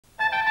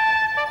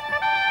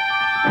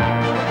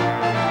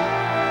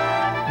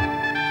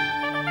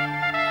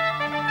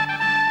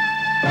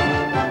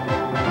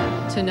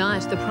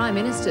Tonight, the Prime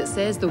Minister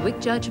says the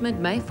Whig judgment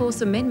may force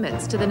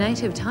amendments to the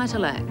Native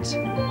Title Act.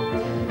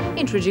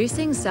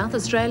 Introducing South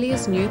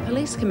Australia's new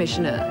Police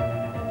Commissioner.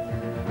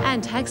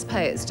 And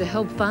taxpayers to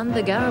help fund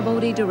the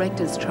Garibaldi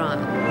director's trial.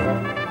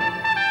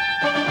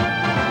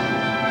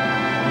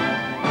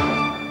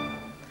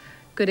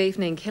 Good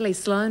evening, Kelly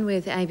Sloan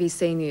with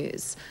ABC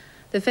News.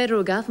 The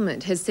federal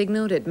government has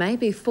signalled it may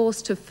be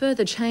forced to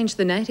further change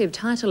the Native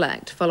Title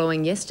Act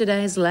following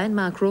yesterday's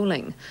landmark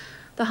ruling.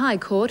 The High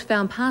Court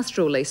found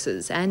pastoral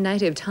leases and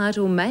native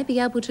title may be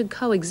able to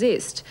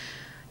coexist.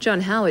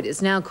 John Howard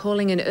is now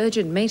calling an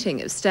urgent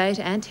meeting of state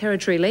and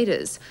territory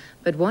leaders,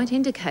 but won't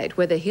indicate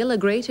whether he'll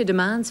agree to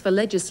demands for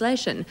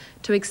legislation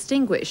to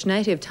extinguish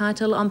native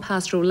title on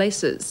pastoral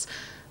leases.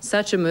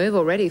 Such a move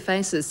already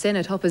faces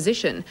Senate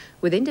opposition,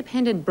 with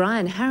independent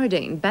Brian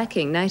Harradine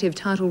backing native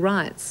title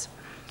rights.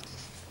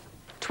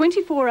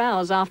 24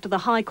 hours after the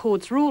High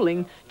Court's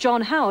ruling,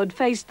 John Howard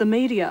faced the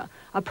media,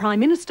 a Prime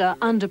Minister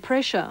under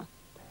pressure.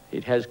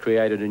 It has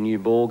created a new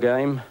ball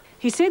game.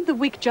 He said the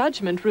Whig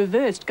judgment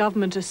reversed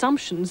government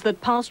assumptions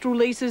that pastoral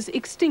leases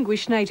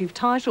extinguish native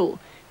title,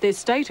 their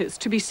status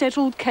to be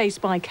settled case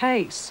by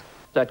case.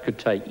 That could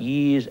take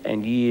years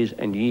and years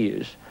and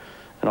years,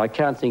 and I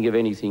can't think of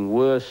anything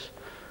worse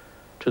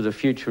to the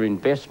future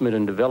investment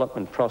and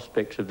development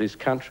prospects of this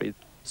country.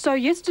 So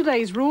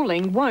yesterday's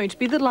ruling won't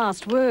be the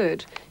last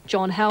word.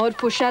 John Howard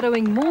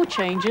foreshadowing more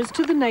changes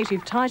to the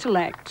Native Title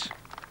Act.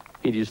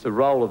 It is the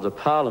role of the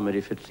Parliament,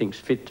 if it thinks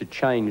fit, to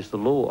change the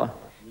law.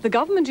 The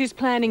government is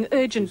planning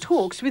urgent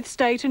talks with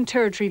state and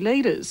territory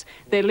leaders,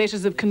 their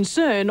letters of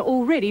concern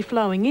already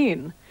flowing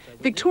in.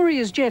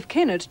 Victoria's Jeff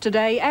Kennett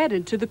today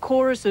added to the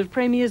chorus of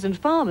premiers and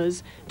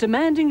farmers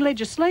demanding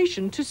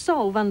legislation to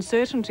solve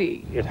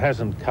uncertainty. It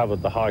hasn't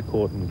covered the High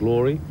Court in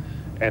glory,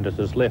 and it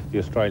has left the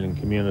Australian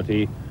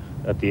community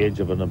at the edge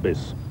of an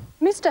abyss.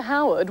 Mr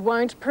Howard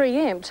won't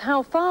preempt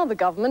how far the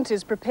government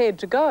is prepared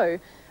to go,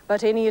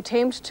 but any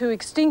attempt to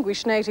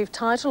extinguish native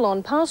title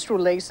on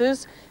pastoral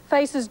leases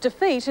faces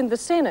defeat in the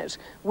Senate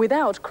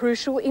without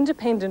crucial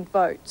independent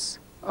votes.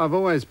 I've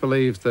always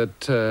believed that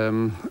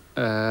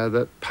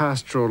that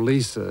pastoral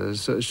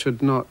leases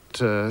should not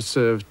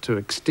serve to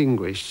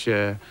extinguish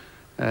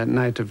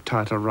native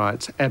title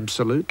rights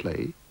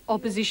absolutely.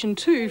 Opposition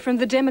too from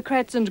the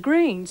Democrats and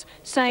Greens,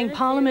 saying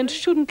Parliament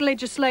shouldn't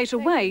legislate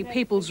away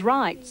people's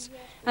rights.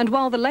 And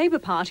while the Labor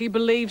Party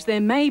believes there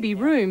may be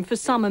room for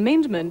some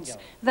amendments,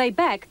 they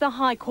back the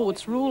High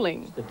Court's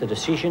ruling. That the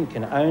decision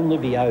can only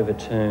be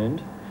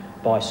overturned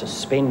by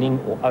suspending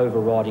or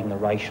overriding the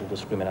Racial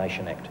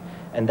Discrimination Act,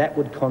 and that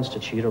would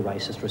constitute a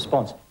racist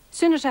response.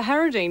 Senator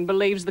Harradine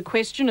believes the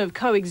question of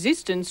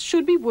coexistence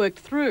should be worked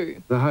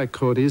through. The High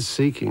Court is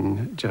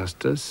seeking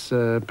justice,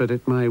 but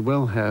it may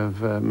well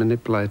have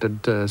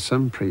manipulated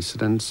some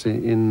precedents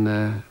in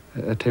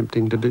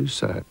attempting to do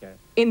so.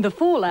 In the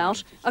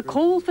fallout, a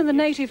call for the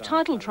Native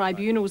Title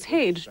Tribunal's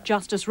head,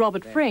 Justice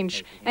Robert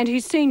French, and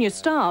his senior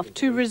staff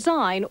to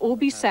resign or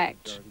be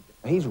sacked.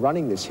 He's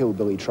running this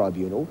hillbilly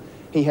tribunal.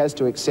 He has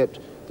to accept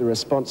the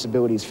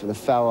responsibilities for the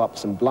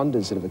foul-ups and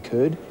blunders that have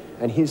occurred,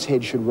 and his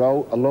head should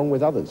roll along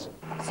with others.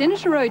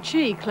 Senator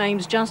O'Chee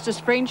claims Justice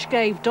French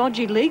gave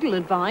dodgy legal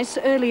advice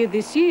earlier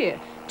this year,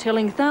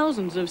 telling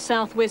thousands of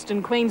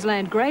southwestern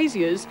Queensland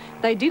graziers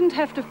they didn't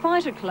have to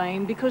fight a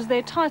claim because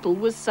their title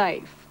was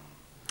safe.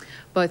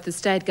 Both the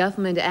state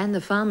government and the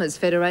Farmers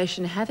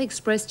Federation have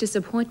expressed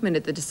disappointment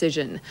at the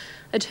decision.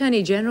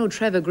 Attorney General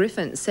Trevor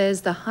Griffin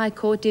says the High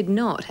Court did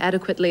not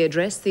adequately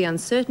address the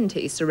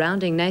uncertainty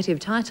surrounding native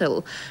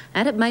title,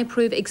 and it may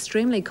prove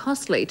extremely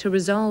costly to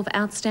resolve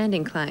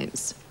outstanding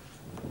claims.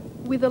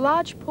 With a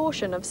large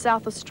portion of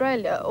South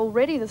Australia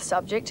already the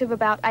subject of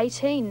about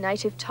 18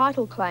 native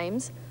title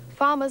claims,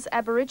 farmers,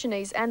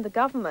 Aborigines and the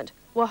government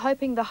were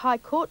hoping the High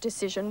Court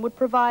decision would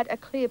provide a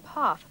clear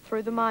path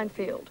through the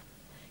minefield.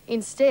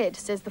 Instead,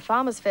 says the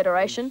Farmers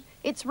Federation,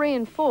 it's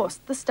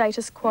reinforced the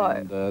status quo.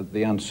 And,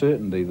 the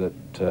uncertainty that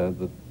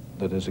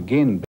has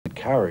again been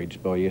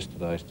encouraged by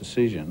yesterday's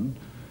decision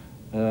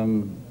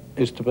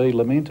is to be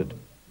lamented.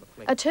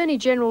 Attorney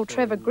General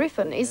Trevor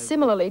Griffin is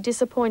similarly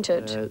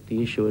disappointed.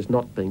 The issue has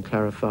not been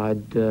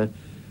clarified in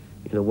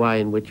a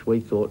way in which we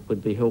thought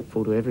would be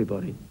helpful to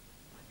everybody.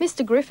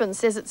 Mr Griffin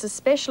says it's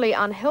especially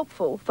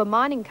unhelpful for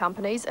mining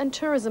companies and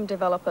tourism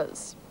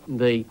developers.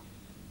 The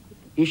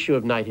issue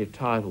of native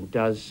title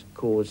does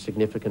cause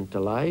significant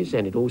delays,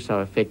 and it also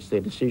affects their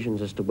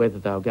decisions as to whether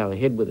they'll go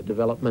ahead with the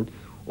development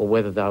or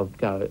whether they'll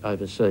go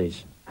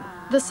overseas.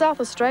 The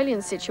South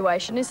Australian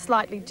situation is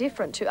slightly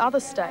different to other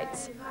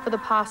states. For the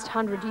past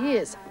 100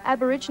 years,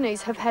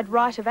 Aborigines have had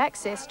right of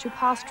access to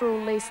pastoral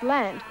lease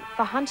land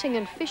for hunting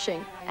and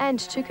fishing and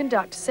to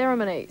conduct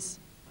ceremonies.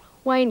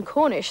 Wayne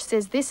Cornish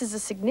says this is a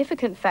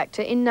significant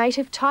factor in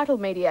native title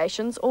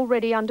mediations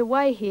already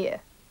underway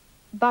here.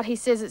 But he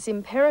says it's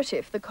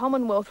imperative the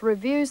Commonwealth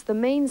reviews the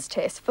means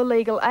test for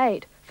legal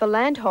aid for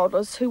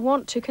landholders who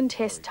want to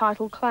contest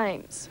title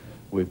claims.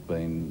 We've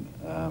been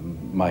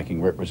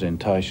making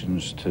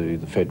representations to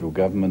the federal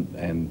government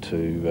and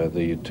to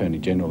the Attorney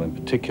General in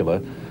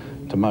particular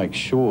to make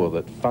sure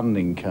that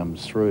funding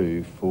comes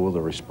through for the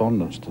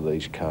respondents to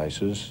these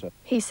cases.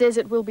 He says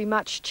it will be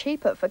much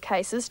cheaper for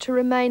cases to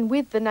remain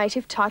with the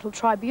Native Title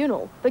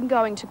Tribunal than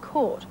going to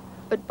court,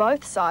 but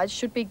both sides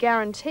should be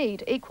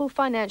guaranteed equal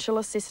financial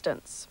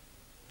assistance.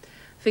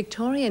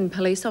 Victorian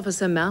Police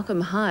Officer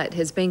Malcolm Hyde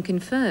has been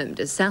confirmed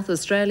as South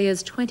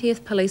Australia's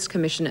 20th Police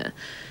Commissioner.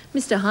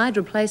 Mr Hyde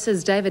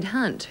replaces David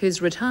Hunt,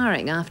 who's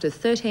retiring after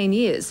 13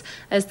 years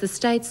as the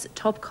state's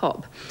top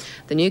cop.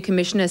 The new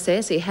Commissioner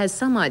says he has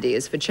some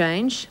ideas for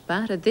change,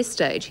 but at this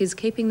stage he's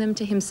keeping them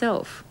to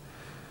himself.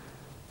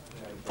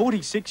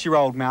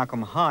 46-year-old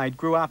Malcolm Hyde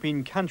grew up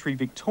in country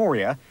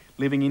Victoria,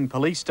 living in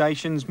police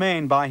stations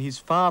manned by his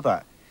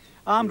father.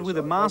 Armed with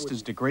a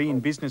master's degree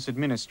in business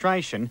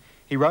administration,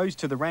 he rose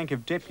to the rank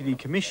of Deputy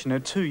Commissioner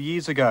 2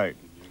 years ago.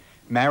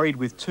 Married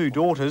with 2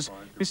 daughters,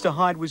 Mr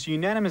Hyde was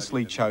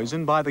unanimously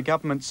chosen by the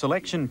government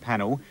selection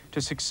panel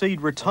to succeed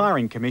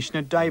retiring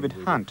Commissioner David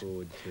Hunt.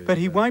 But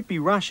he won't be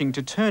rushing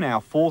to turn our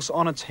force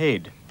on its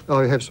head.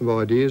 I have some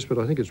ideas, but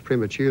I think it's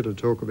premature to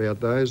talk about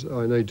those.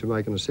 I need to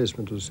make an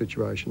assessment of the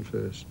situation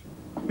first.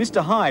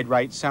 Mr Hyde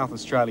rates South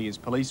Australia's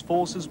police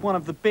force as one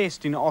of the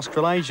best in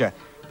Australasia,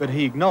 but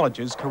he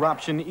acknowledges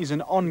corruption is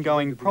an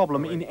ongoing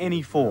problem in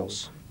any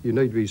force. You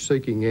need to be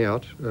seeking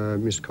out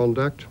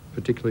misconduct,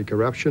 particularly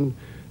corruption,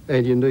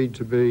 and you need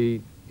to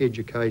be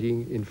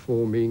educating,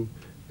 informing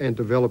and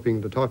developing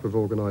the type of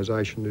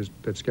organisation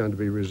that's going to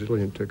be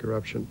resilient to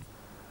corruption.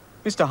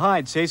 Mr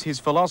Hyde says his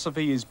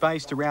philosophy is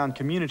based around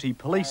community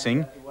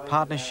policing,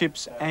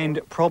 partnerships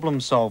and problem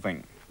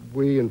solving.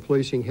 We in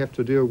policing have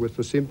to deal with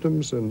the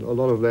symptoms, and a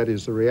lot of that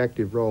is the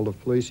reactive role of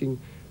policing,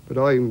 but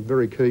I am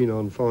very keen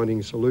on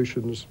finding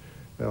solutions,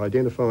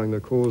 identifying the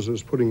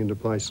causes, putting into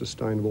place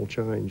sustainable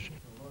change.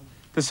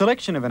 The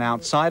selection of an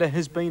outsider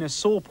has been a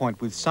sore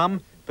point with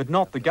some, but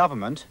not the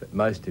government. But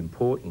most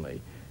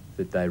importantly,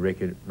 that they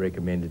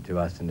recommended to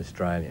us an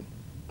Australian.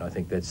 I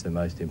think that's the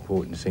most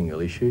important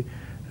single issue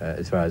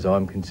as far as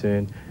I'm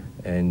concerned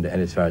and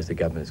as far as the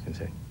government is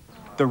concerned.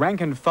 The rank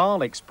and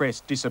file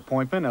expressed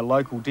disappointment a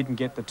local didn't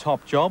get the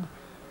top job,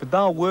 but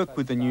they'll work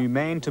with the new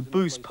man to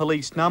boost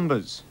police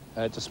numbers.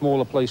 It's a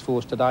smaller police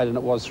force today than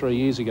it was 3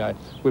 years ago.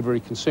 We're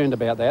very concerned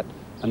about that,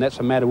 and that's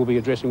a matter we'll be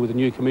addressing with the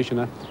new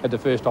Commissioner at the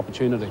first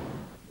opportunity.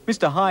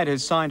 Mr Hyde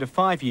has signed a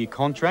 5-year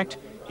contract.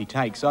 He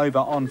takes over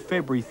on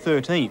February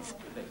 13th.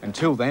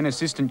 Until then,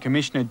 Assistant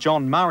Commissioner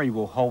John Murray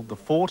will hold the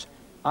fort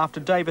after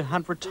David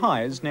Hunt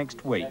retires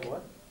next week.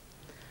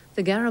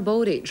 The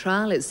Garibaldi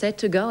trial is set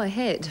to go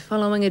ahead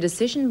following a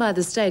decision by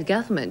the state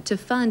government to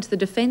fund the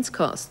defence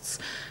costs.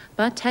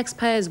 But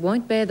taxpayers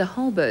won't bear the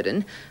whole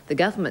burden. The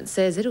government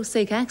says it'll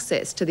seek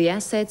access to the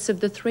assets of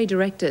the 3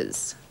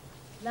 directors.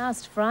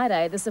 Last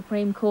Friday, the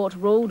Supreme Court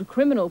ruled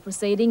criminal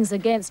proceedings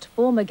against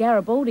former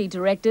Garibaldi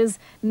directors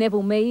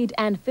Neville Mead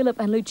and Philip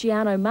and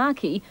Luciano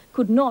Marchi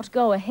could not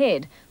go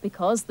ahead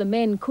because the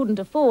men couldn't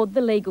afford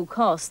the legal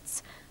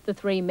costs. The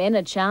 3 men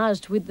are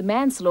charged with the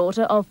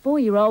manslaughter of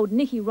 4-year-old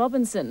Nicky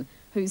Robinson,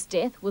 whose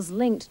death was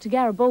linked to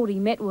Garibaldi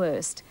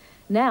Metwurst.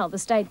 Now the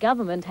state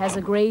government has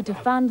agreed to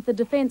fund the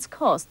defence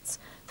costs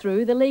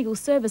through the Legal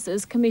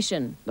Services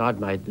Commission. I'd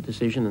made the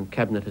decision, and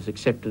Cabinet has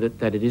accepted it,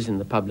 that it is in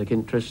the public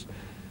interest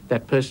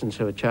that persons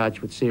who are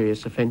charged with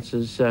serious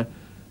offences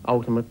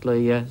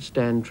ultimately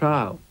stand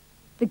trial.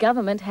 The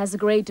government has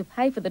agreed to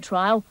pay for the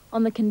trial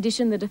on the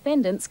condition the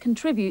defendants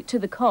contribute to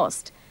the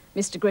cost.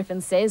 Mr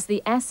Griffin says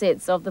the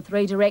assets of the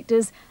 3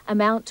 directors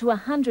amount to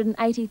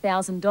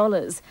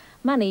 $180,000,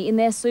 money in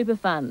their super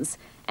funds,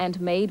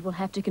 and Mead will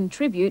have to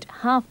contribute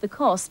half the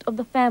cost of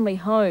the family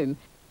home.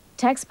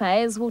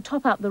 Taxpayers will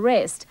top up the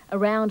rest,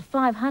 around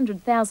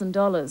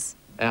 $500,000.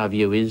 Our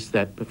view is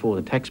that before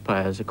the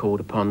taxpayers are called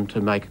upon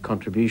to make a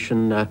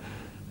contribution,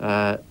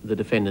 the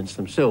defendants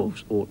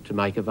themselves ought to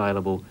make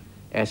available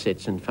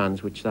assets and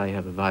funds which they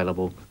have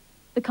available.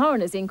 The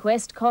coroner's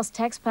inquest cost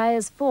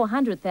taxpayers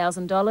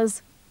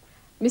 $400,000.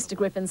 Mr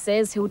Griffin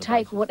says he'll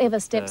take whatever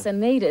steps are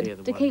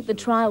needed to keep the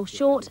trial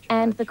short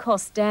and the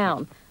costs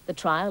down. The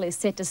trial is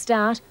set to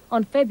start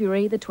on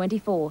February the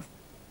 24th.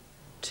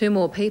 2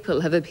 more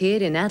people have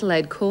appeared in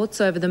Adelaide courts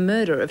over the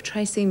murder of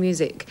Tracy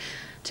Musick.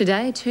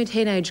 Today, 2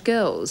 teenage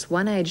girls,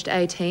 one aged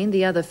 18,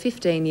 the other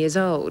 15 years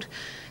old.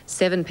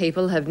 7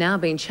 people have now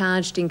been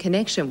charged in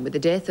connection with the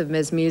death of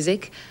Ms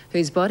Musick,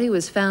 whose body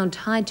was found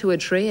tied to a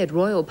tree at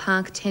Royal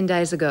Park 10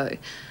 days ago.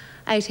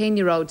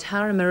 18-year-old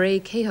Tara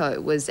Marie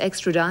Kehoe was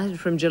extradited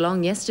from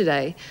Geelong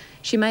yesterday.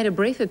 She made a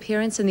brief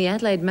appearance in the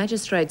Adelaide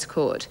Magistrates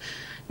Court.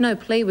 No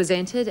plea was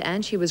entered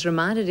and she was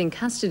remanded in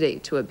custody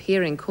to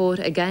appear in court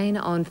again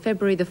on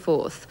February the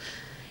 4th.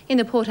 In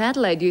the Port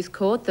Adelaide Youth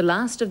Court, the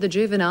last of the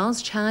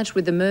juveniles charged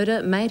with the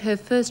murder made her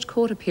first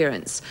court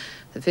appearance.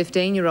 The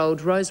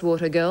 15-year-old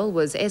Rosewater girl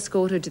was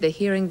escorted to the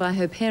hearing by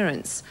her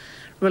parents.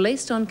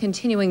 Released on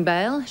continuing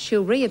bail,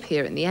 she'll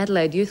reappear in the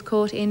Adelaide Youth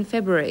Court in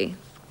February.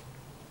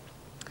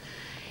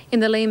 In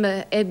the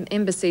Lima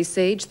embassy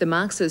siege, the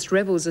Marxist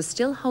rebels are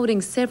still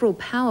holding several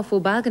powerful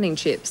bargaining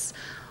chips.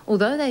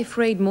 Although they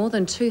freed more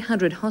than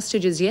 200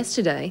 hostages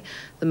yesterday,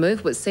 the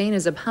move was seen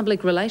as a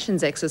public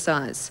relations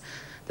exercise.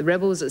 The The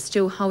rebels are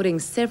still holding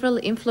several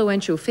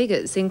influential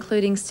figures,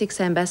 including 6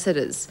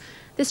 ambassadors.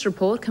 This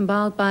report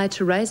compiled by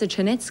Teresa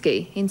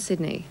Chernetsky in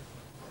Sydney.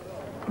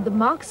 The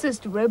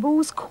Marxist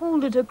rebels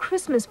called it a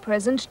Christmas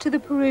present to the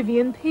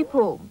Peruvian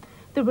people.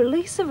 The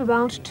release of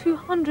about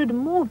 200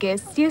 more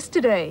guests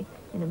yesterday,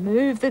 in a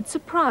move that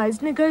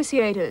surprised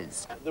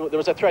negotiators. There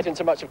was a threat in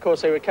so much, of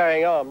course, they were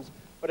carrying arms,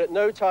 but at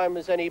no time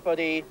was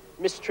anybody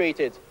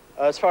mistreated.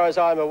 As far as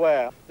I'm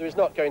aware, there is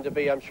not going to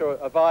be, I'm sure,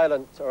 a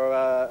violent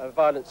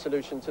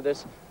solution to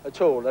this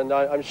at all, and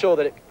I'm sure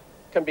that it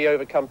can be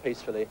overcome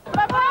peacefully.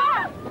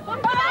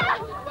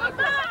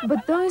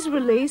 But those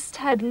released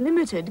had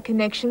limited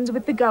connections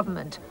with the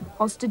government.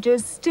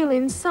 Hostages still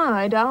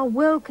inside are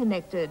well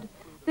connected.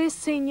 They're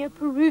senior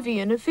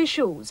Peruvian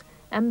officials,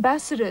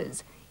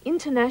 ambassadors,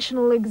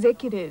 international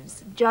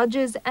executives,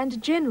 judges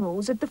and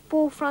generals at the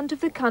forefront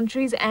of the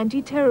country's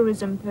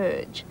anti-terrorism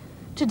purge.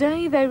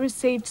 Today they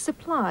received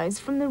supplies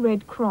from the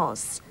Red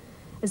Cross.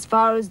 As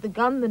far as the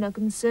gunmen are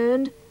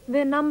concerned,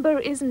 their number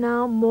is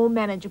now more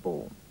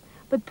manageable.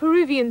 But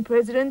Peruvian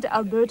President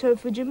Alberto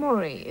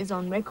Fujimori is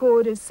on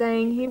record as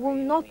saying he will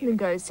not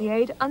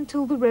negotiate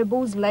until the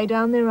rebels lay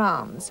down their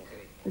arms.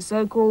 The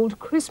so-called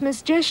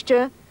Christmas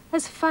gesture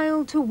has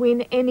failed to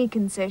win any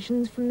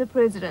concessions from the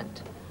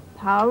president.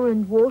 Power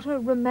and water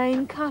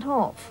remain cut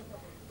off.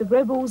 The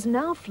rebels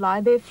now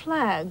fly their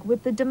flag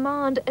with the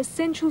demand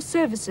essential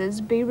services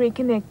be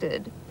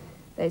reconnected.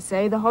 They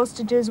say the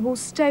hostages will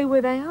stay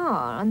where they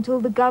are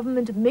until the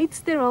government meets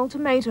their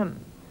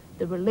ultimatum,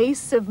 the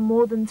release of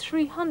more than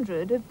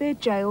 300 of their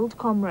jailed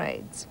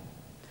comrades.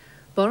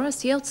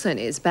 Boris Yeltsin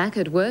is back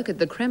at work at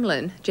the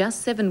Kremlin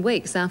just 7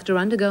 weeks after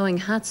undergoing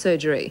heart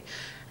surgery,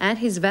 and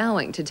he's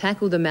vowing to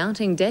tackle the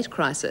mounting debt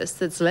crisis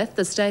that's left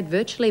the state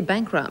virtually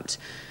bankrupt.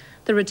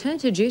 The return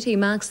to duty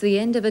marks the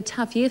end of a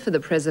tough year for the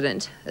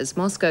president, as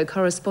Moscow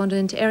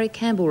correspondent Eric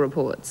Campbell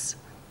reports.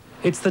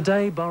 It's the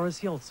day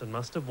Boris Yeltsin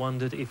must have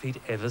wondered if he'd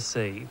ever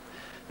see.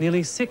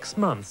 Nearly 6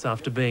 months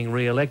after being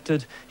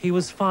re-elected, he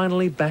was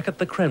finally back at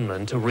the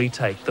Kremlin to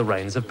retake the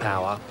reins of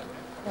power.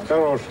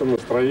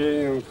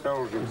 The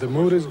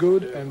mood is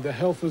good and the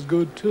health is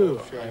good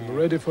too. I'm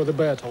ready for the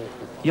battle.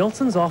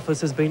 Yeltsin's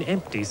office has been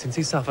empty since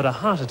he suffered a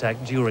heart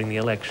attack during the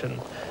election.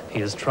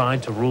 He has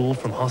tried to rule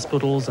from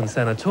hospitals and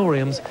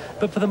sanatoriums,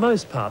 but for the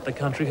most part the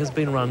country has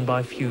been run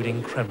by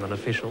feuding Kremlin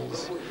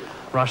officials.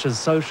 Russia's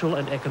social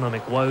and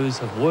economic woes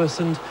have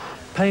worsened.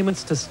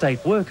 Payments to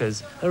state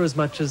workers are as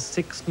much as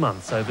 6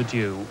 months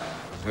overdue.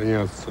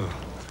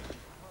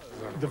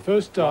 The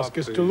first task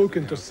is to look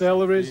into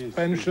salaries,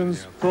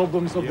 pensions,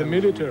 problems of the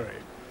military.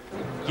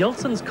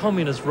 Yeltsin's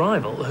communist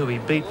rival, who he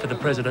beat for the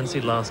presidency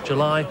last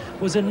July,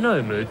 was in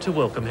no mood to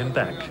welcome him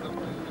back.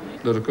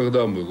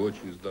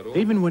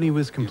 Even when he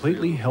was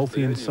completely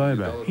healthy and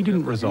sober, he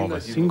didn't resolve a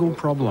single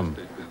problem.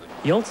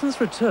 Yeltsin's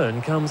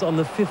return comes on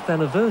the 5th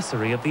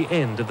anniversary of the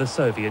end of the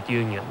Soviet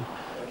Union.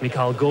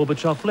 Mikhail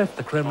Gorbachev left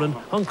the Kremlin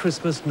on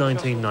Christmas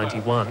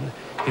 1991.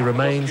 He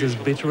remains as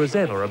bitter as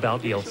ever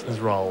about Yeltsin's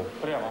role.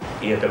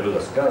 It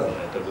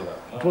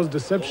was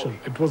deception,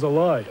 it was a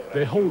lie.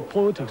 Their whole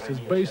politics is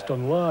based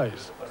on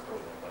lies.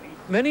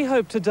 Many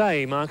hope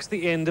today marks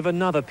the end of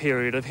another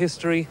period of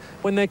history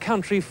when their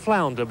country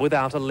floundered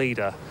without a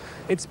leader.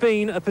 It's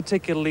been a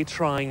particularly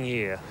trying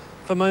year.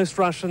 For most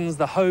Russians,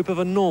 the hope of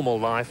a normal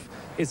life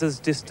is as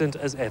distant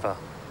as ever.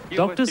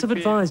 Doctors have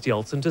advised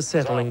Yeltsin to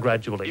settle in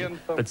gradually,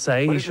 but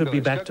say he should be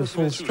back to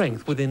full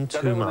strength within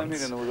 2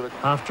 months.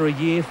 After a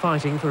year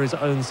fighting for his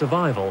own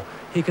survival,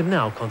 he can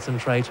now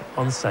concentrate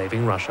on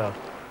saving Russia.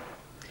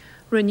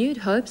 Renewed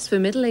hopes for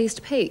Middle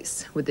East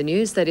peace, with the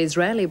news that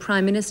Israeli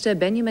Prime Minister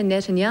Benjamin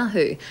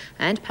Netanyahu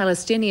and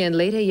Palestinian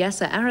leader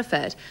Yasser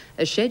Arafat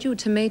are scheduled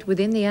to meet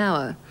within the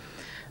hour.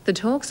 The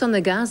talks on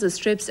the Gaza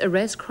Strip's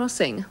Erez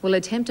crossing will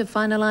attempt to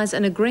finalise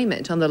an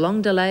agreement on the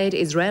long-delayed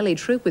Israeli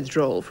troop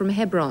withdrawal from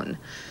Hebron.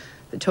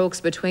 The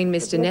talks between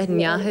Mr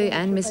Netanyahu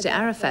and Mr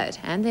Arafat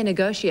and their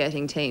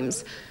negotiating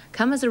teams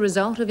come as a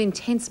result of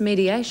intense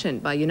mediation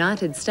by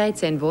United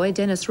States envoy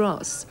Dennis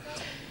Ross.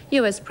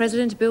 US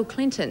President Bill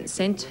Clinton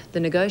sent the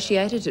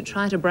negotiator to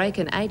try to break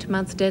an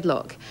 8-month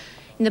deadlock.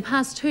 In the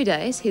past 2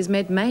 days, he's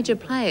met major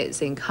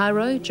players in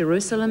Cairo,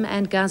 Jerusalem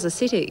and Gaza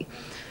City.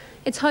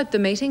 It's hoped the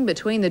meeting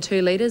between the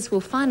two leaders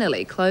will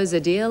finally close a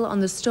deal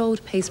on the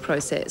stalled peace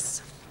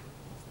process.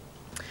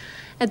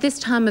 At this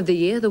time of the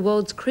year, the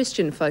world's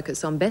Christian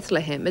focus on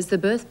Bethlehem as the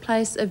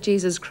birthplace of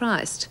Jesus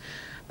Christ.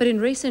 But in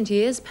recent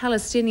years,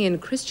 Palestinian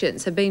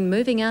Christians have been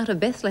moving out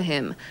of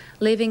Bethlehem,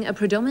 leaving a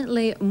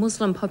predominantly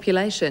Muslim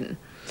population.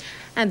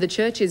 And the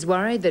church is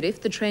worried that if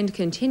the trend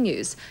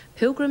continues,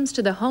 pilgrims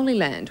to the Holy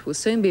Land will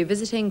soon be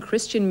visiting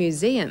Christian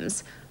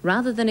museums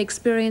rather than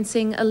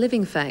experiencing a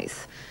living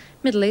faith.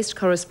 Middle East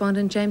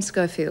correspondent James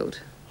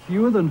Schofield.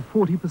 Fewer than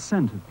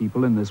 40% of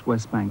people in this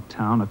West Bank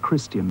town are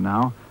Christian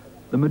now.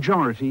 The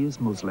majority is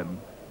Muslim.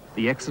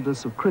 The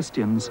exodus of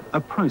Christians,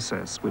 a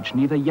process which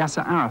neither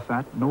Yasser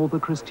Arafat nor the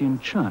Christian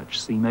church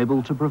seem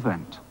able to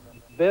prevent.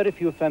 Very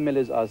few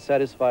families are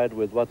satisfied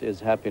with what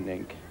is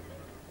happening.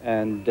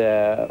 And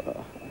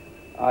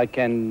I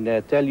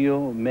can tell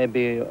you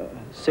maybe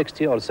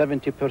 60 or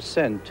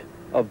 70%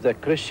 of the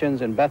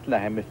Christians in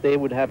Bethlehem, if they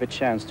would have a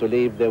chance to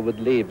leave, they would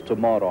leave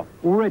tomorrow.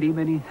 Already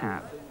many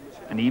have.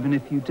 And even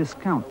if you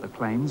discount the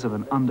claims of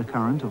an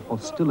undercurrent of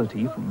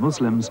hostility from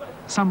Muslims,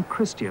 some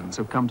Christians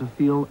have come to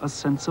feel a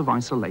sense of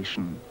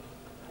isolation.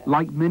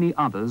 Like many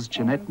others,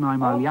 Jeanette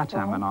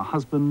Naimaliatam and her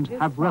husband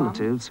have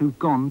relatives who've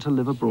gone to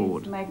live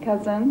abroad. She's my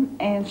cousin,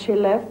 and she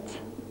left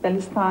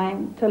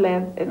Palestine to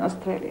live in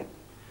Australia.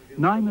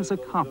 Naim is a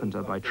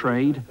carpenter by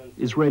trade.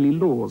 Israeli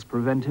laws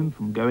prevent him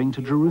from going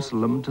to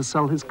Jerusalem to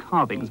sell his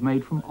carvings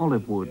made from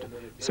olive wood,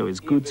 so his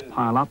goods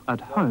pile up at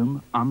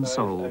home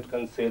unsold. I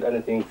can't sell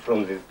anything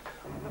from this.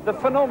 The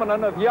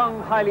phenomenon of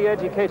young, highly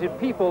educated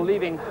people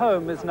leaving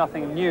home is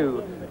nothing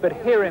new, but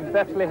here in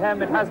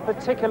Bethlehem it has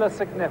particular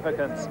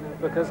significance,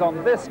 because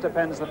on this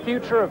depends the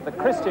future of the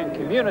Christian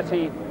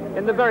community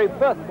in the very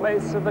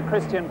birthplace of the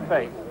Christian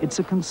faith. It's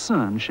a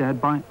concern shared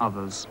by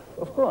others.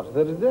 Of course,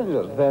 there is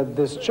danger that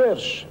this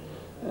church,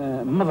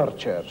 mother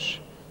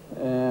church,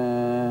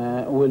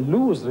 will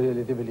lose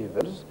really the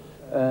believers,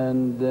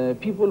 and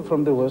people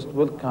from the West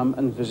will come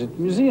and visit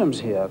museums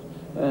here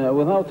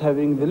without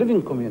having the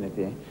living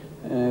community,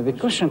 the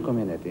Christian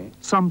community.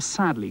 Some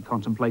sadly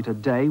contemplate a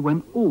day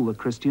when all the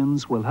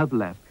Christians will have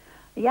left.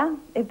 Yeah,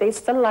 if they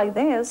still like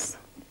this,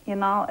 you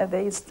know, if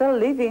they still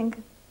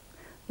living,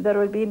 there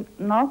will be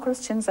no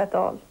Christians at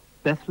all.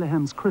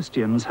 Bethlehem's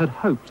Christians had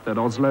hoped that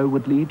Oslo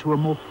would lead to a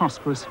more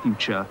prosperous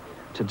future.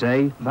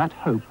 Today, that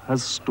hope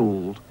has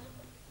stalled.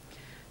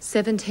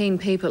 17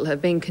 people have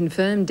been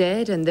confirmed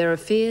dead, and there are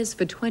fears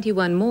for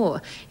 21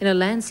 more in a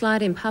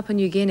landslide in Papua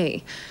New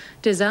Guinea.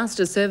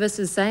 Disaster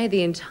services say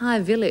the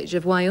entire village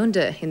of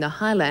Waiunda in the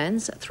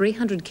highlands,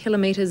 300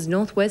 kilometres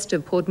northwest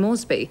of Port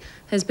Moresby,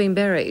 has been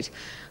buried.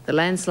 The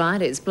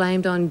landslide is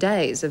blamed on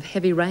days of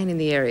heavy rain in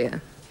the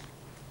area.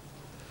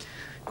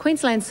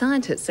 Queensland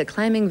scientists are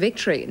claiming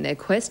victory in their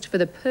quest for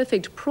the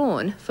perfect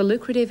prawn for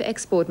lucrative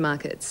export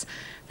markets.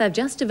 They've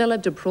just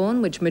developed a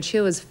prawn which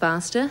matures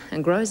faster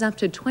and grows up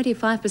to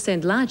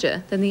 25%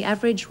 larger than the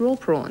average raw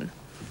prawn.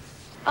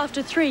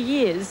 After 3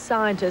 years,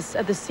 scientists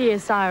at the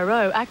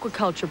CSIRO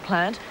aquaculture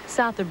plant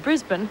south of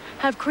Brisbane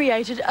have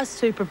created a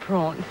super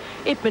prawn.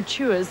 It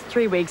matures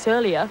 3 weeks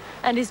earlier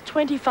and is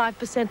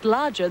 25%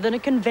 larger than a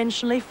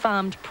conventionally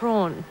farmed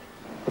prawn.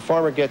 The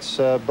farmer gets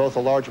both a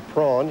larger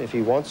prawn if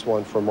he wants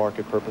one for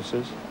market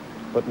purposes,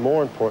 but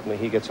more importantly,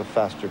 he gets a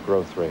faster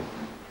growth rate.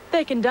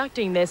 They're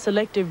conducting their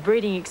selective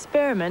breeding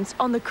experiments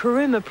on the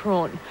Kuruma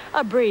prawn,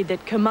 a breed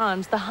that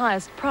commands the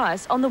highest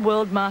price on the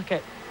world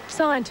market.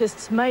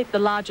 Scientists mate the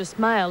largest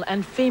male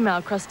and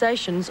female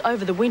crustaceans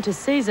over the winter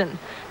season.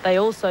 They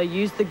also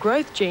use the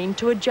growth gene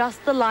to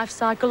adjust the life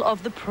cycle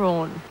of the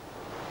prawn.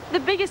 The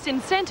biggest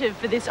incentive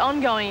for this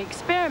ongoing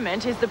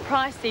experiment is the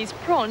price these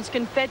prawns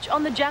can fetch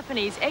on the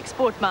Japanese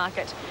export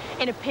market.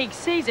 In a peak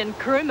season,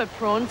 Kuruma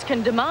prawns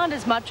can demand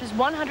as much as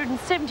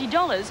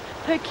 $170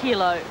 per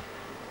kilo.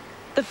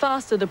 The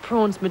faster the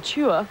prawns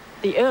mature,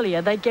 the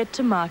earlier they get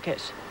to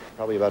market.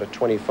 Probably about a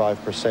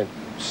 25%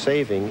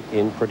 saving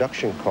in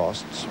production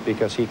costs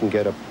because he can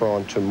get a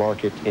prawn to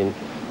market in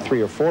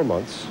 3 or 4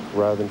 months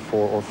rather than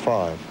 4 or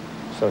 5.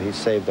 So he's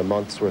saved a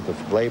month's worth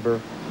of labor,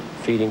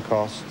 feeding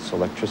costs,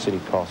 electricity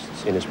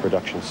costs in his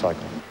production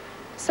cycle.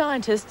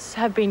 Scientists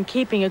have been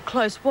keeping a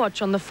close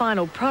watch on the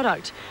final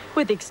product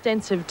with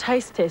extensive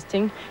taste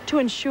testing to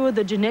ensure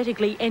the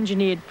genetically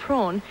engineered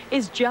prawn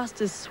is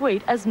just as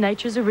sweet as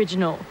nature's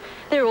original.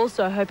 They're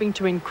also hoping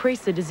to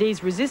increase the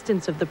disease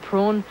resistance of the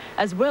prawn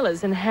as well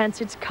as enhance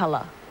its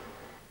colour.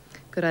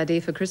 Good idea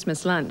for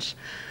Christmas lunch.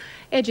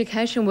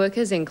 Education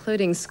workers,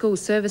 including school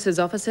services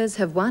officers,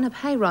 have won a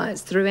pay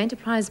rise through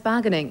enterprise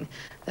bargaining.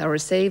 They'll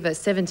receive a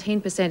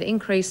 17%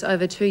 increase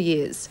over 2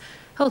 years.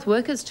 Health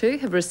workers too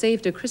have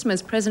received a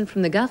Christmas present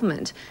from the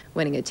government,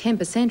 winning a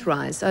 10%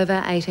 rise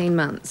over 18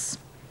 months.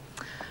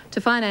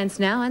 To finance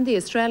now, and the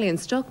Australian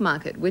stock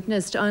market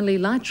witnessed only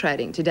light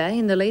trading today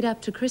in the lead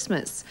up to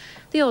Christmas.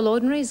 The All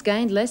Ordinaries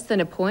gained less than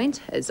a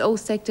point as all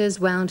sectors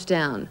wound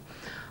down.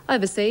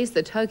 Overseas,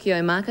 the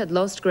Tokyo market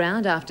lost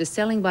ground after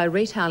selling by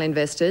retail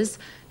investors.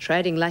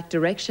 Trading lacked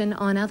direction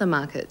on other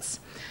markets.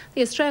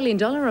 The Australian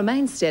dollar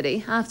remains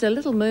steady after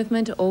little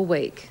movement all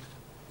week.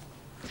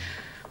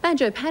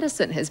 Banjo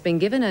Patterson has been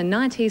given a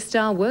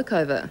 90s-style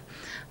workover.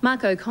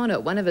 Mark O'Connor,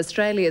 one of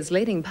Australia's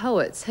leading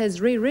poets, has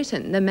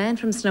rewritten The Man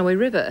from Snowy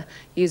River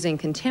using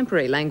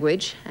contemporary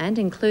language and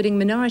including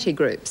minority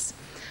groups.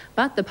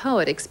 But the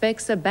poet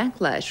expects a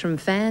backlash from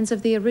fans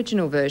of the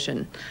original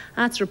version.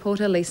 Arts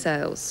reporter Lee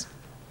Sales.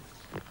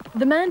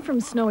 The Man from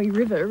Snowy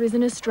River is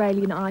an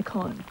Australian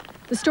icon.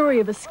 The story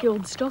of a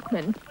skilled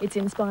stockman, it's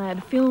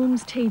inspired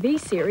films, TV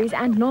series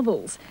and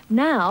novels.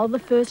 Now, the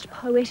first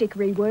poetic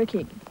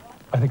reworking.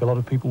 I think a lot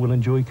of people will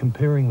enjoy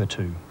comparing the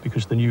two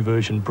because the new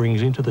version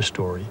brings into the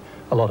story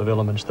a lot of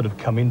elements that have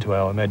come into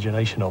our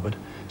imagination of it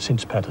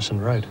since Patterson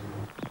wrote.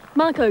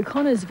 Mark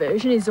O'Connor's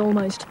version is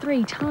almost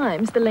 3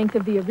 times the length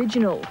of the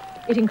original.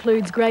 It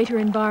includes greater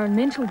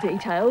environmental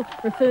detail,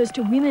 refers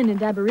to women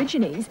and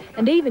Aborigines,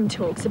 and even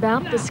talks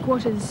about the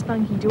squatter's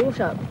spunky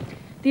daughter.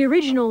 The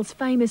original's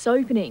famous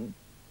opening.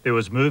 There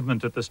was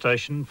movement at the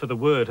station, for the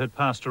word had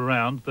passed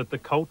around that the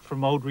colt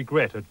from Old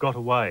Regret had got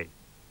away.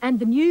 And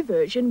the new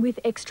version with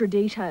extra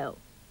detail.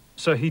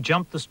 So he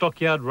jumped the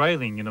stockyard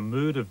railing in a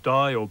mood of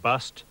die or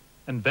bust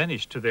and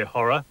vanished to their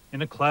horror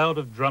in a cloud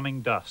of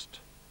drumming dust.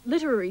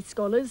 Literary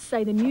scholars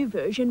say the new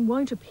version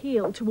won't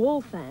appeal to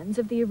all fans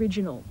of the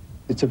original.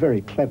 It's a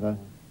very clever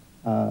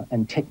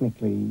and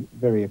technically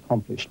very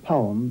accomplished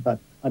poem, but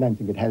I don't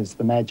think it has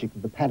the magic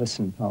of the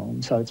Patterson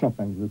poem, so it's not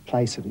going to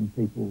replace it in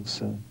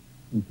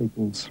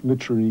people's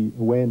literary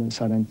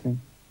awareness, I don't think.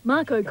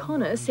 Mark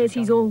O'Connor says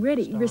he's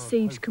already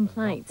received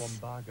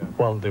complaints.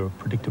 While there were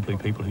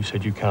predictably people who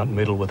said you can't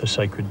meddle with a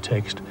sacred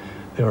text,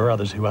 there are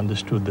others who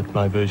understood that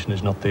my version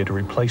is not there to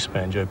replace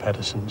Banjo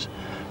Patterson's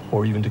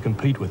or even to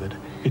compete with it.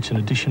 It's an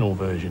additional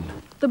version.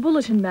 The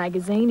Bulletin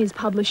magazine is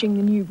publishing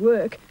the new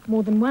work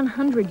more than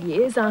 100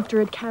 years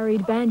after it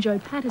carried Banjo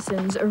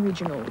Patterson's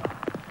original.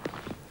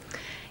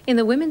 In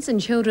the Women's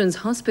and Children's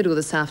Hospital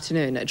this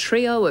afternoon, a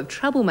trio of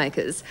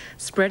troublemakers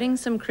spreading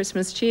some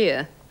Christmas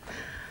cheer.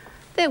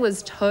 There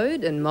was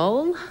Toad and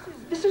Mole.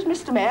 This is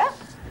Mr. Mayor.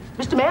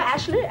 Mr. Mayor,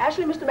 Ashley,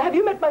 Mr. Mayor. Have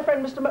you met my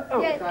friend, Mr. Mayor?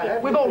 Oh,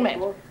 yes. We've all met.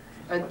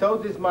 And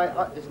Toad is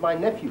my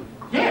nephew.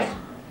 Yes.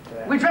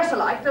 We dress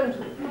alike, don't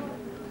we?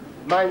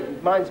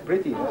 Mine's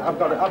pretty. I've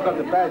got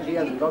the badge. He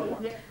hasn't got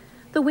one.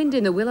 The Wind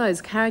in the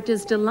Willows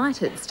characters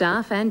delighted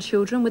staff and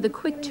children with a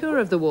quick tour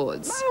of the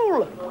wards.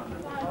 Mole!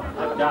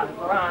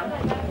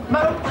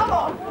 Mole, come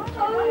on!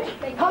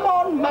 Come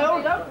on,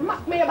 Mole, don't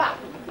muck me about.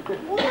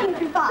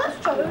 Thank you,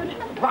 fast, Toad.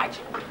 Right.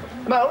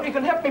 Mole, you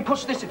can help me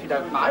push this if you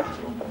don't mind.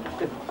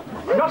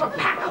 Not a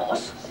pack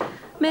horse.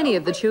 Many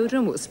of the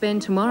children will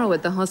spend tomorrow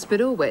at the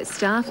hospital, where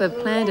staff have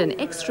planned an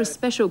extra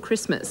special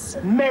Christmas.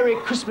 Merry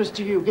Christmas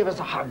to you. Give us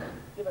a hug.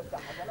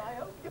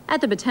 At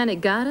the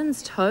Botanic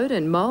Gardens, Toad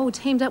and Mole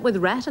teamed up with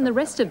Rat and the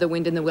rest of the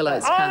Wind in the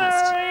Willows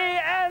cast.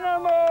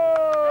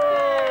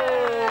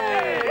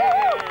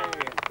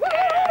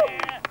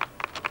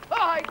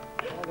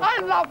 I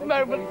love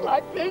moments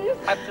like these.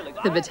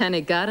 Absolutely. The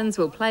Botanic Gardens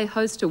will play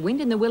host to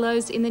Wind in the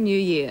Willows in the new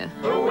year.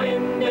 The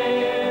wind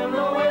in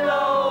the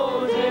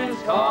willows is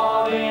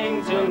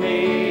calling to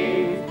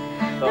me.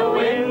 The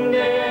wind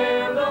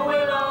in the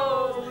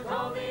willows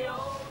of the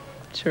old...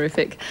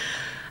 Terrific.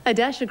 A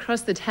dash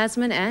across the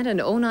Tasman and an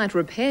all-night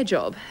repair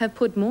job have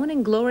put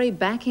Morning Glory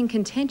back in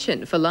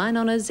contention for line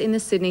honours in the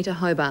Sydney to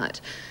Hobart.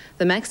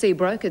 The Maxi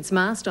broke its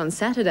mast on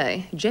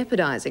Saturday,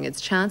 jeopardising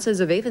its chances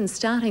of even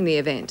starting the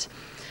event.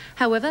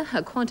 However,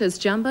 a Qantas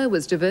jumbo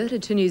was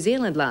diverted to New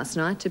Zealand last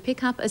night to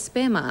pick up a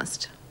spare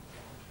mast.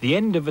 The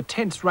end of a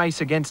tense race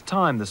against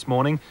time this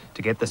morning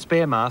to get the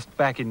spare mast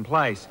back in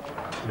place.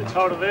 It's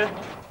harder there.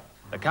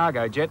 The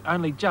cargo jet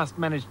only just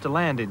managed to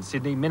land in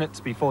Sydney minutes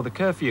before the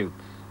curfew.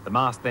 The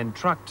mast then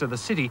trucked to the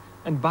city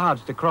and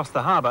barged across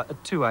the harbour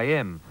at 2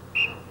 a.m.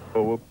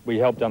 Well, we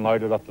helped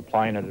unload it off the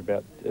plane at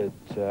about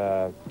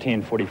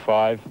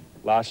 10:45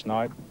 last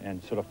night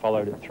and sort of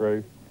followed it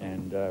through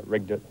and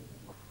rigged it.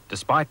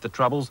 Despite the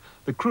troubles,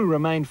 the crew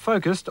remained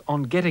focused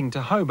on getting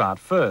to Hobart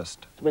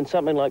first. When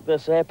something like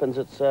this happens,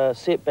 it's a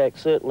setback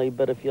certainly,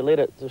 but if you let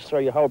it just throw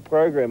your whole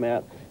program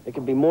out, it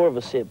can be more of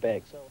a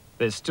setback.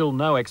 There's still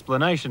no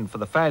explanation for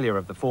the failure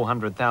of the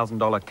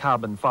 $400,000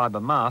 carbon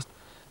fibre mast.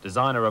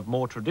 Designer of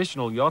more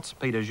traditional yachts,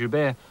 Peter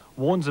Joubert,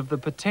 warns of the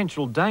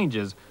potential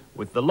dangers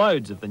with the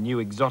loads of the new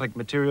exotic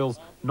materials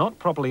not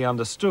properly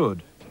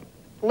understood.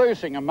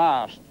 Losing a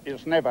mast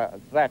is never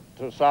that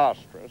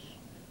disastrous,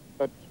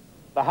 but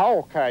the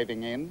hull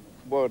caving in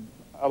would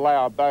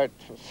allow a boat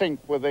to sink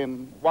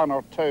within 1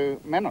 or 2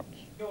 minutes.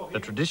 The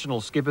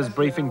traditional skipper's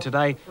briefing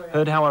today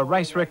heard how a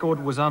race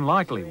record was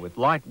unlikely with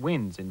light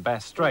winds in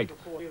Bass Strait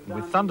and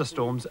with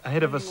thunderstorms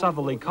ahead of a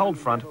southerly cold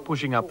front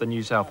pushing up the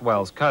New South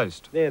Wales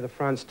coast. They're the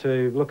fronts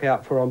to look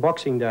out for on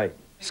Boxing Day.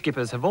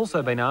 Skippers have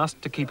also been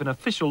asked to keep an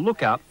official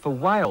lookout for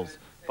whales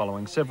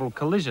following several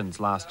collisions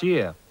last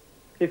year.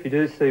 If you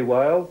do see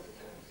whales,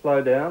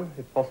 slow down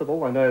if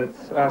possible. I know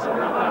it's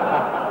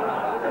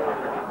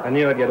I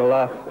knew I'd get a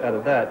laugh out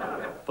of that.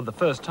 For the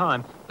first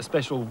time, a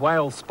special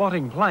whale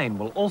spotting plane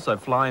will also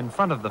fly in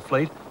front of the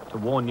fleet to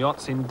warn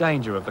yachts in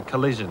danger of a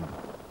collision.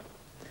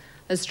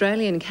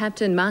 Australian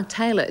captain Mark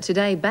Taylor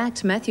today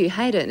backed Matthew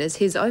Hayden as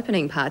his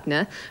opening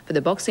partner for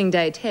the Boxing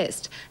Day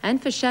test and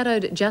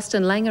foreshadowed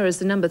Justin Langer as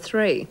the number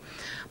 3.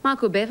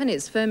 Michael Bevan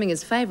is firming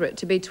as favourite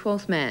to be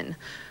 12th man.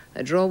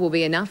 A draw will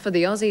be enough for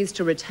the Aussies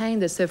to retain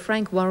the Sir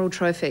Frank Worrell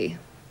Trophy.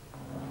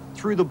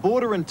 Through the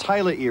Border and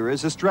Taylor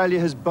eras, Australia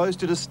has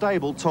boasted a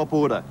stable top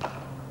order.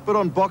 But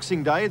on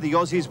Boxing Day, the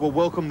Aussies will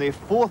welcome their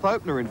 4th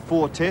opener in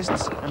 4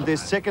 tests and their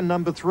second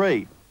number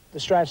 3. The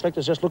Australian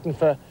selector's just looking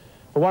for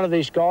one of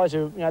these guys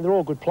who, they're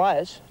all good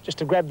players, just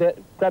to grab the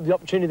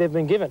opportunity they've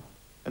been given.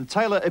 And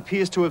Taylor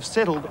appears to have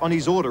settled on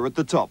his order at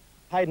the top.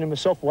 Hayden and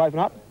myself will open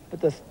up, but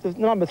the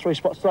number 3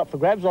 spot's still up for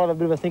grabs. I'll have a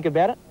bit of a think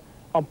about it.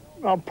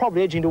 I'm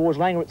probably edging towards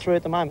Langer at 3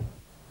 at the moment.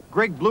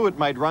 Greg Blewett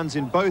made runs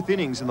in both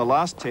innings in the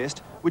last test,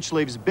 which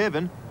leaves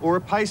Bevan or a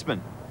paceman.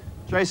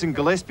 Jason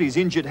Gillespie's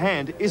injured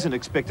hand isn't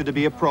expected to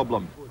be a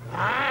problem.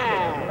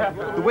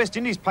 The West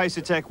Indies pace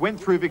attack went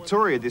through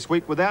Victoria this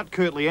week without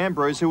Curtly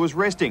Ambrose, who was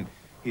resting.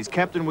 His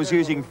captain was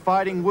using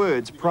fighting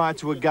words prior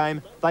to a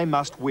game they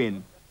must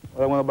win.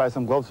 I want to buy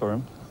some gloves for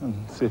him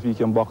and see if he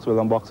can box well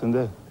on Boxing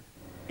Day.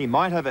 He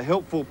might have a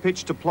helpful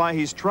pitch to ply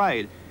his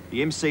trade.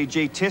 The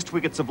MCG test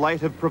wickets of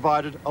late have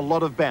provided a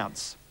lot of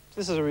bounce.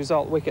 This is a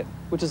result wicket,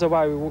 which is the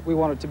way we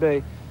want it to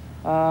be.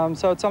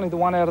 So it's only the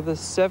 1 out of the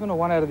 7 or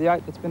 1 out of the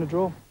 8 that's been a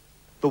draw.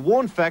 The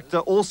Warne factor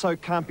also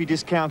can't be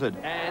discounted.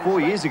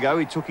 4 years ago,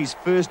 he took his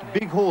first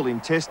big haul in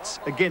tests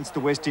against the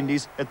West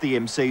Indies at the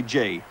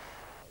MCG.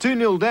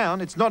 2-0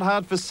 down, it's not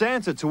hard for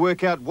Santa to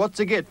work out what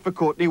to get for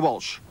Courtney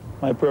Walsh.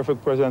 My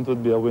perfect present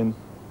would be a win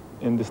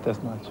in this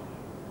test match.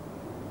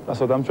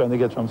 That's what I'm trying to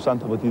get from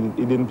Santa, but he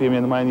didn't pay me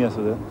any mind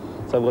yesterday,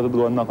 so I've got to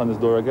go and knock on his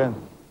door again.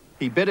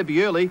 He better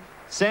be early.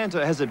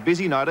 Santa has a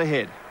busy night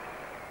ahead.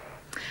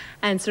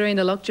 And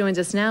Serena Locke joins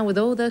us now with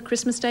all the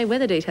Christmas Day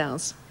weather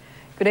details.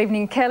 Good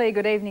evening, Kelly.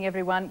 Good evening,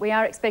 everyone. We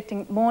are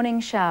expecting morning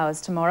showers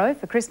tomorrow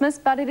for Christmas,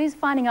 but it is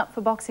finding up for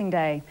Boxing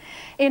Day.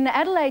 In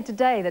Adelaide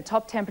today, the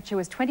top temperature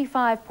was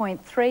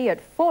 25.3 at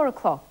 4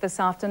 o'clock this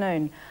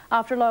afternoon,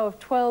 after a low of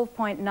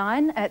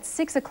 12.9 at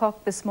 6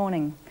 o'clock this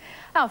morning.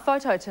 Our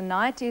photo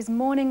tonight is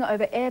Morning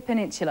over Eyre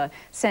Peninsula,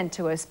 sent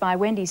to us by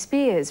Wendy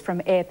Spears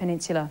from Eyre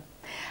Peninsula.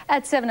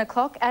 At 7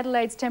 o'clock,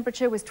 Adelaide's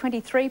temperature was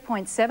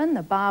 23.7,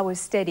 the bar was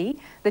steady,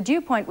 the dew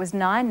point was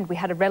 9 and we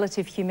had a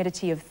relative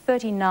humidity of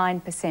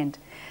 39%.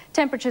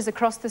 Temperatures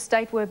across the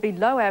state were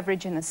below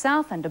average in the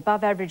south and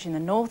above average in the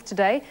north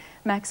today.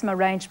 Maxima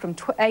ranged from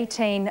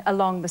 18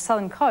 along the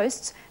southern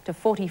coasts to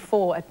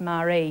 44 at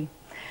Maree.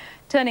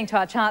 Turning to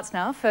our charts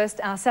now, first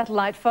our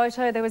satellite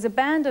photo. There was a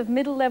band of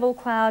middle-level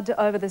cloud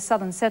over the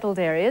southern settled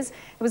areas.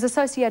 It was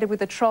associated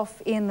with a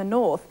trough in the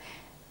north.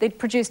 It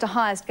produced a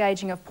highest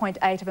gauging of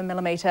 0.8 of a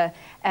millimetre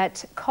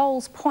at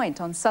Coles Point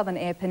on southern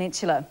Eyre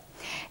Peninsula.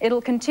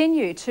 It'll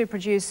continue to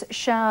produce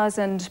showers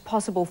and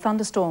possible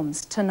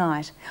thunderstorms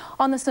tonight.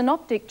 On the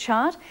synoptic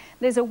chart,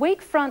 there's a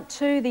weak front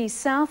to the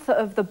south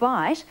of the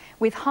Bight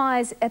with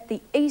highs at the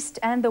east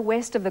and the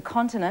west of the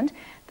continent.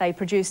 They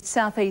produced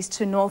southeast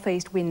to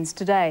northeast winds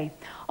today.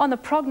 On the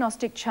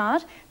prognostic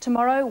chart,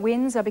 tomorrow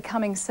winds are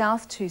becoming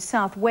south to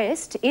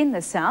southwest in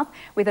the south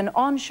with an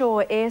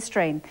onshore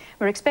airstream.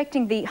 We're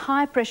expecting the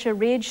high pressure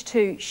ridge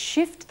to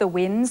shift the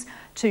winds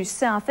to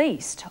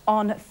southeast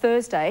on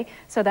Thursday,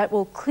 so that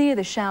will clear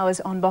the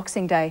showers on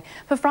Boxing Day.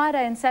 For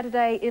Friday and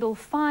Saturday, it'll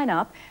fine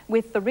up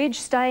with the ridge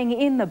staying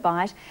in the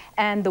Bight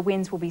and the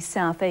winds will be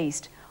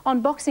southeast. On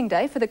Boxing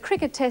Day, for the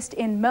cricket test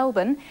in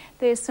Melbourne,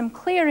 there's some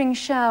clearing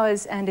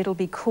showers and it'll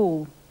be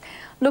cool.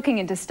 Looking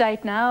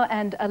interstate now,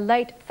 and a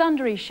late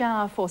thundery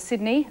shower for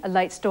Sydney, a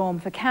late storm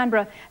for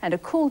Canberra and a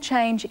cool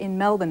change in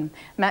Melbourne.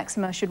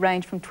 Maxima should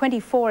range from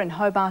 24 in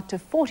Hobart to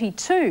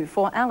 42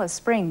 for Alice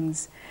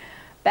Springs.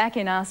 Back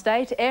in our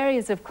state,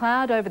 areas of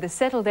cloud over the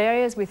settled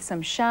areas with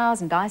some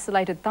showers and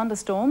isolated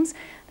thunderstorms.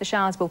 The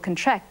showers will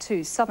contract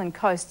to southern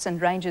coasts and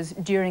ranges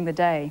during the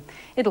day.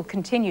 It'll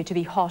continue to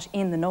be hot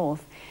in the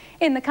north.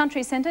 In the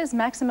country centres,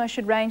 maxima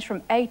should range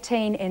from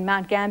 18 in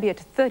Mount Gambier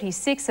to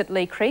 36 at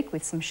Lee Creek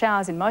with some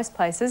showers in most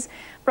places.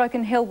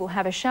 Broken Hill will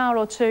have a shower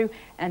or two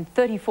and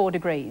 34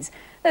 degrees.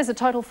 There's a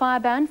total fire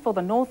ban for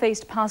the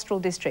Northeast Pastoral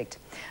District.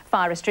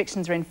 Fire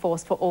restrictions are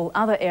enforced for all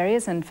other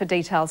areas, and for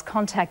details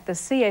contact the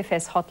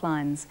CFS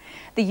hotlines.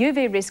 The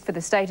UV risk for the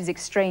state is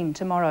extreme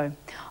tomorrow.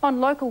 On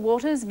local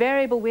waters,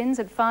 variable winds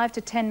at 5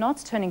 to 10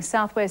 knots turning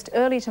southwest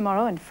early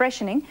tomorrow and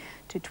freshening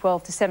to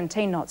 12 to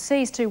 17 knots,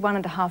 seas to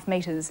 1.5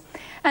 metres.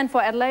 And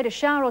for Adelaide, a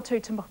shower or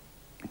two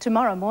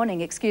tomorrow morning,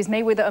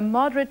 with a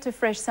moderate to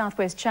fresh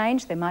southwest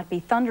change. There might be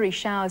thundery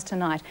showers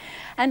tonight.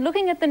 And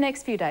looking at the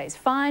next few days,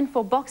 fine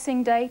for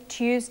Boxing Day,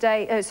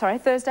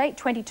 Thursday,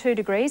 22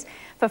 degrees.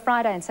 For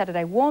Friday and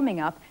Saturday, warming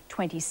up,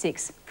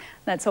 26.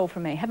 That's all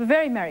from me. Have a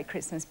very Merry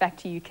Christmas. Back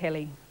to you,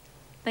 Kelly.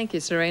 Thank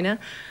you, Serena.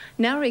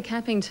 Now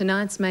recapping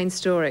tonight's main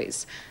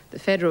stories. The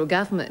federal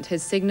government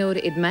has signalled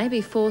it may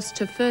be forced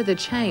to further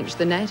change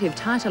the Native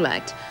Title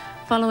Act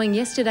following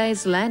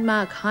yesterday's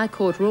landmark High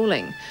Court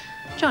ruling.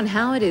 John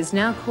Howard is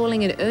now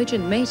calling an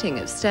urgent meeting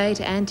of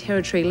state and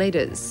territory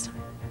leaders.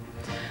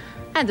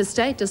 And the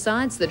state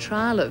decides the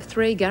trial of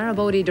 3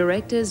 Garibaldi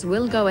directors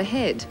will go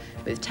ahead,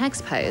 with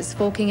taxpayers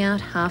forking out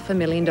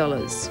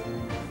 $500,000.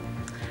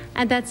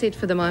 And that's it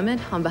for the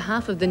moment. On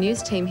behalf of the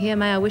news team here,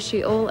 may I wish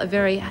you all a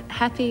very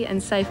happy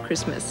and safe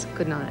Christmas.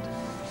 Good night.